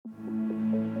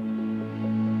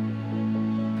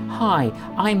Hi,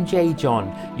 I'm J.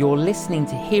 John. You're listening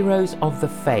to Heroes of the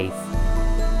Faith.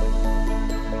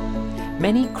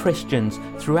 Many Christians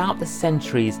throughout the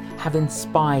centuries have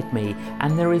inspired me,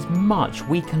 and there is much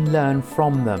we can learn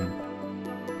from them.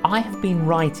 I have been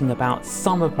writing about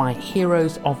some of my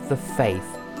heroes of the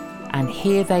faith, and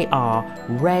here they are,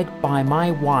 read by my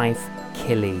wife,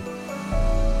 Killy.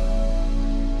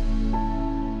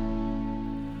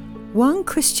 One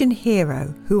Christian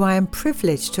hero who I am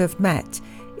privileged to have met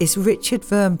is Richard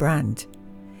Wurmbrand.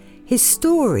 His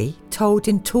story, told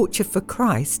in Torture for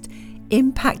Christ,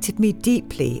 impacted me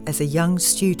deeply as a young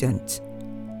student.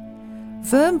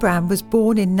 Wurmbrand was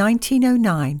born in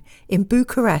 1909 in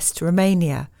Bucharest,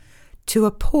 Romania, to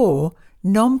a poor,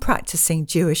 non-practicing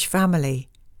Jewish family.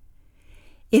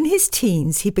 In his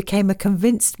teens, he became a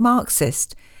convinced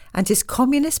Marxist, and his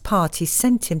Communist Party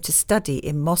sent him to study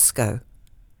in Moscow.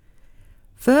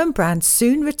 Wurmbrand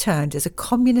soon returned as a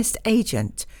communist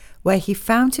agent, where he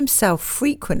found himself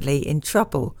frequently in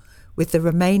trouble with the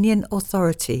Romanian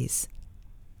authorities.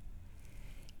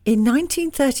 In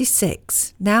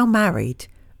 1936, now married,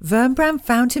 Wurmbrand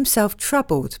found himself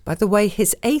troubled by the way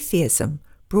his atheism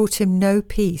brought him no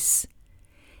peace.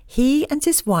 He and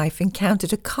his wife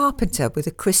encountered a carpenter with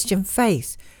a Christian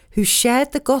faith who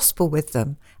shared the gospel with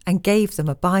them and gave them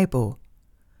a Bible.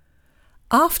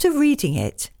 After reading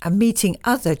it and meeting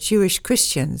other Jewish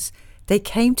Christians, they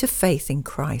came to faith in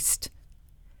Christ.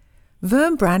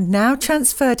 Wurmbrand now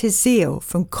transferred his zeal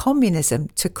from communism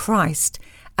to Christ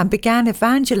and began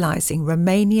evangelizing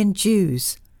Romanian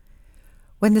Jews.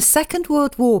 When the Second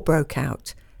World War broke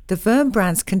out, the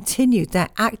Wurmbrands continued their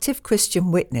active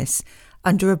Christian witness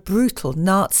under a brutal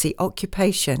Nazi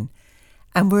occupation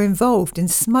and were involved in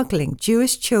smuggling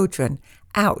Jewish children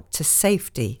out to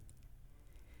safety.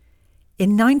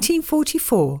 In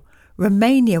 1944,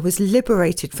 Romania was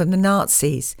liberated from the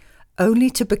Nazis,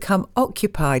 only to become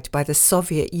occupied by the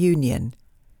Soviet Union.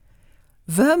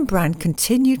 Wurmbrand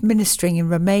continued ministering in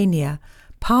Romania,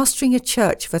 pastoring a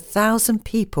church of 1,000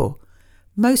 people,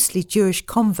 mostly Jewish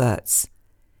converts.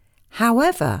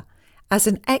 However, as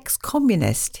an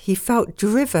ex-communist, he felt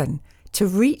driven to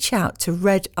reach out to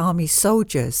Red Army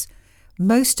soldiers,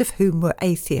 most of whom were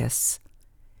atheists.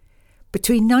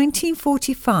 Between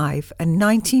 1945 and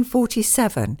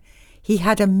 1947, he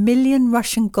had 1 million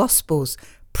Russian Gospels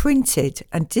printed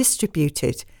and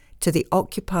distributed to the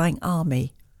occupying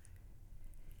army.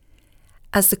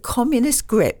 As the communist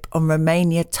grip on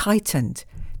Romania tightened,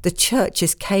 the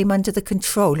churches came under the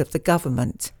control of the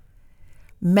government.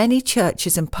 Many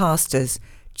churches and pastors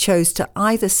chose to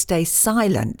either stay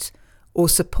silent or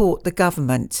support the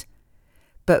government,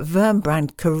 but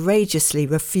Wurmbrand courageously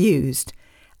refused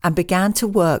and began to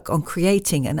work on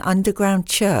creating an underground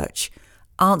church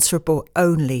answerable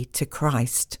only to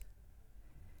Christ.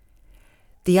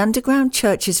 The underground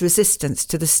church's resistance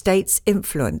to the state's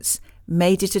influence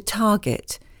made it a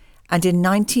target, and in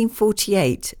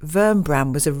 1948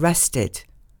 Wurmbrand was arrested.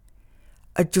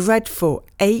 A dreadful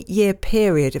 8-year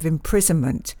period of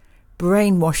imprisonment,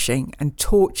 brainwashing and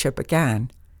torture began.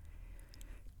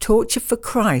 Torture for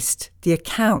Christ, the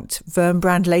account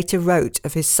Wurmbrand later wrote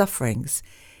of his sufferings,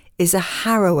 is a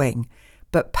harrowing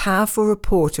but powerful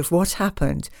report of what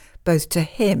happened both to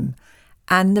him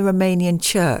and the Romanian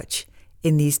church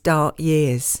in these dark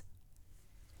years.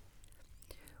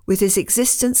 With his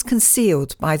existence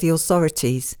concealed by the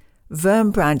authorities,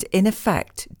 Wurmbrand in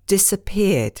effect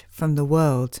disappeared from the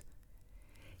world.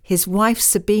 His wife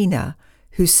Sabina,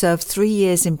 who served 3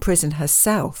 years in prison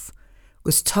herself,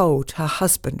 was told her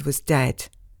husband was dead.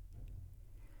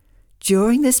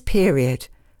 During this period,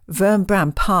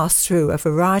 Wurmbrand passed through a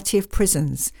variety of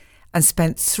prisons and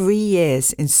spent 3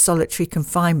 years in solitary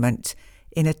confinement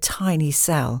in a tiny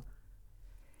cell.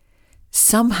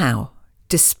 Somehow,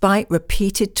 despite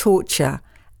repeated torture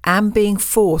and being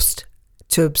forced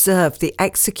to observe the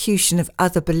execution of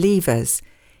other believers,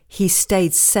 he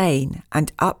stayed sane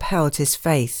and upheld his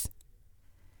faith.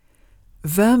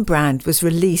 Wurmbrand was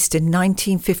released in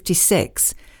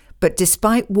 1956, but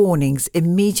despite warnings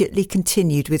immediately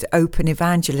continued with open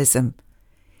evangelism.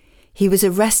 He was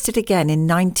arrested again in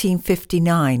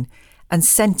 1959 and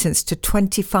sentenced to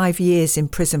 25 years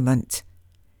imprisonment.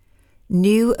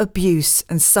 New abuse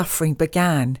and suffering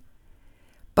began.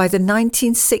 By the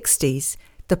 1960s,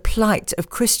 the plight of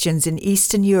Christians in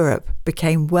Eastern Europe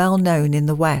became well known in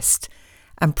the West,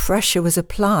 and pressure was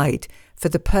applied for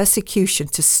the persecution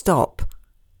to stop.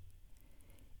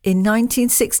 In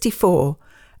 1964,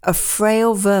 a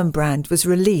frail Wurmbrand was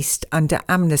released under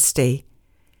amnesty.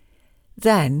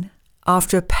 Then,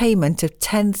 after a payment of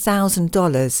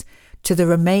 $10,000 to the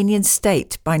Romanian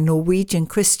state by Norwegian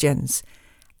Christians,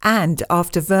 and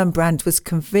after Wurmbrand was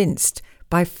convinced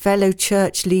by fellow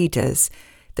church leaders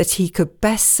that he could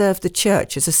best serve the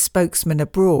church as a spokesman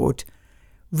abroad,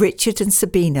 Richard and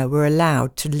Sabina were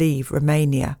allowed to leave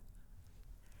Romania.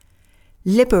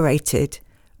 Liberated,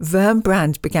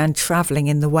 Wurmbrand began travelling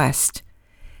in the West.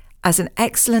 As an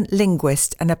excellent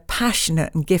linguist and a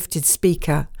passionate and gifted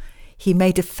speaker, he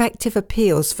made effective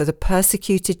appeals for the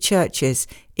persecuted churches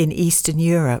in Eastern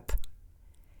Europe.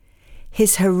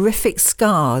 His horrific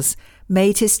scars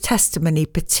made his testimony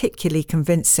particularly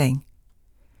convincing.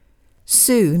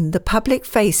 Soon, the public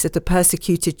face of the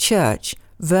persecuted church,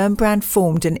 Wurmbrand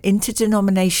formed an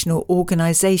interdenominational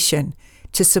organisation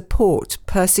to support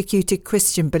persecuted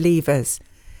Christian believers,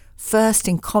 first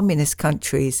in communist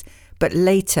countries, but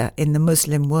later in the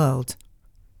Muslim world.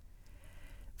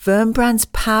 Wurmbrand's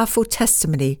powerful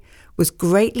testimony was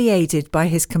greatly aided by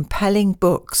his compelling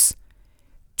books.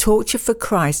 Torture for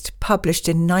Christ, published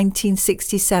in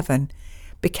 1967,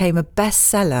 became a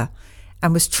bestseller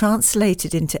and was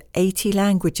translated into 80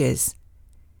 languages.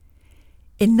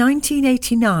 In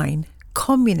 1989,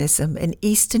 communism in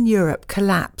Eastern Europe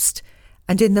collapsed,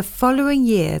 and in the following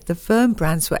year the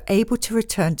Wurmbrands were able to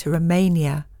return to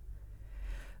Romania.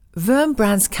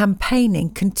 Wurmbrand's campaigning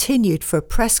continued for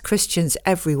oppressed Christians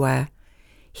everywhere.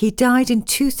 He died in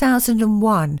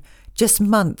 2001, just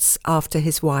months after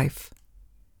his wife.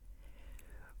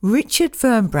 Richard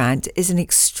Wurmbrand is an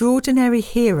extraordinary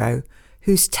hero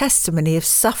whose testimony of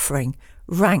suffering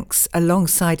ranks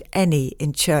alongside any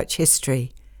in church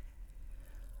history.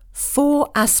 4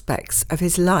 aspects of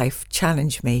his life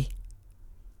challenge me.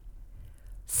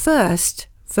 First,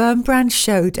 Wurmbrand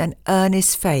showed an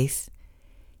earnest faith.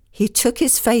 He took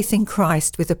his faith in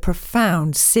Christ with a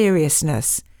profound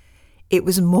seriousness. It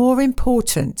was more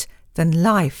important than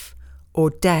life or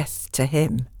death to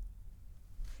him.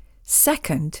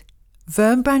 Second,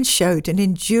 Wurmbrand showed an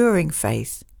enduring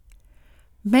faith.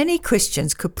 Many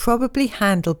Christians could probably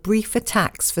handle brief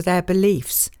attacks for their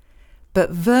beliefs,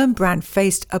 but Wurmbrand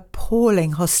faced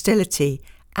appalling hostility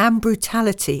and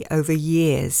brutality over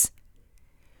years.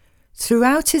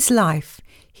 Throughout his life,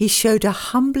 he showed a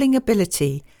humbling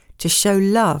ability to show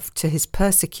love to his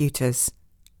persecutors.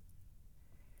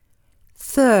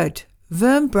 Third,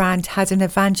 Wurmbrand had an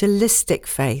evangelistic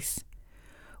faith.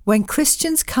 When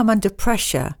Christians come under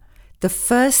pressure, the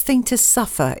first thing to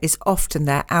suffer is often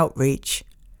their outreach.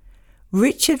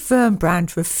 Richard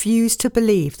Wurmbrand refused to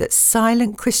believe that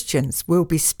silent Christians will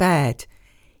be spared.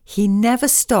 He never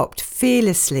stopped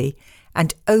fearlessly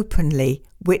and openly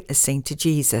witnessing to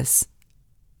Jesus.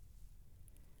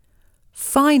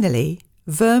 Finally,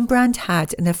 Wurmbrand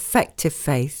had an effective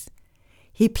faith.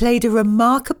 He played a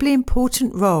remarkably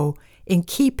important role in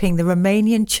keeping the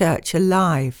Romanian church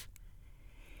alive.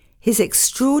 His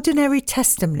extraordinary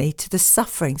testimony to the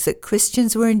sufferings that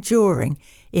Christians were enduring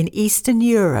in Eastern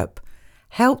Europe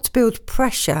helped build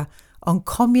pressure on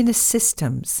communist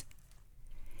systems.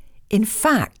 In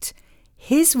fact,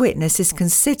 his witness is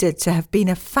considered to have been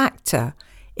a factor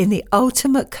in the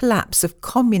ultimate collapse of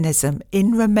communism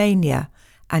in Romania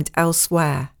and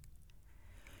elsewhere.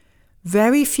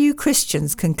 Very few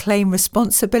Christians can claim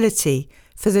responsibility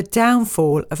for the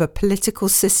downfall of a political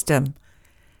system,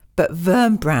 but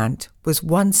Wurmbrand was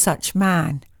one such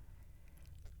man.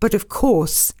 But of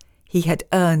course, he had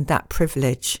earned that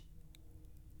privilege.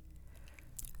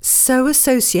 So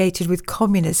associated with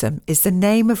communism is the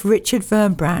name of Richard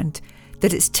Wurmbrand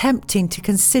that it's tempting to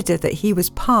consider that he was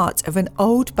part of an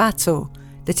old battle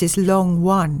that is long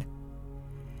won.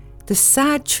 The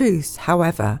sad truth,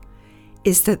 however,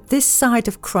 is that this side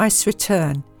of Christ's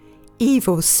return,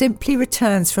 evil simply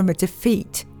returns from a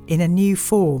defeat in a new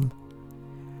form.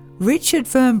 Richard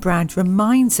Wurmbrand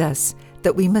reminds us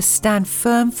that we must stand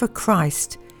firm for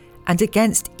Christ and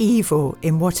against evil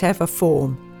in whatever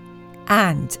form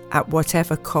and at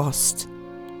whatever cost.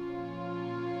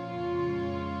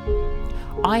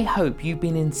 I hope you've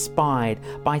been inspired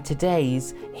by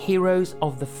today's Heroes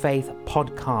of the Faith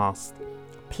podcast.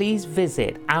 Please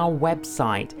visit our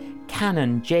website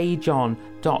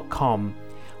canonjjohn.com,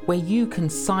 where you can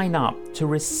sign up to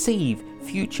receive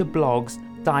future blogs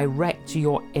direct to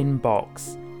your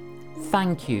inbox.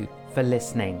 Thank you for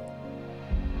listening.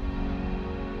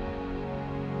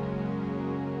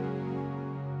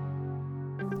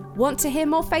 Want to hear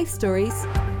more faith stories?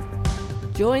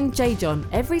 Join J. John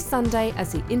every Sunday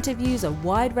as he interviews a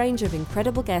wide range of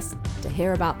incredible guests to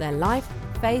hear about their life,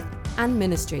 faith, and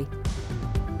ministry.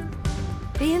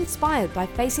 Be inspired by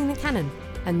Facing the Canon,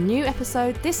 a new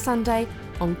episode this Sunday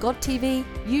on God TV,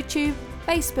 YouTube,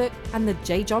 Facebook, and the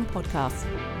J. John podcast.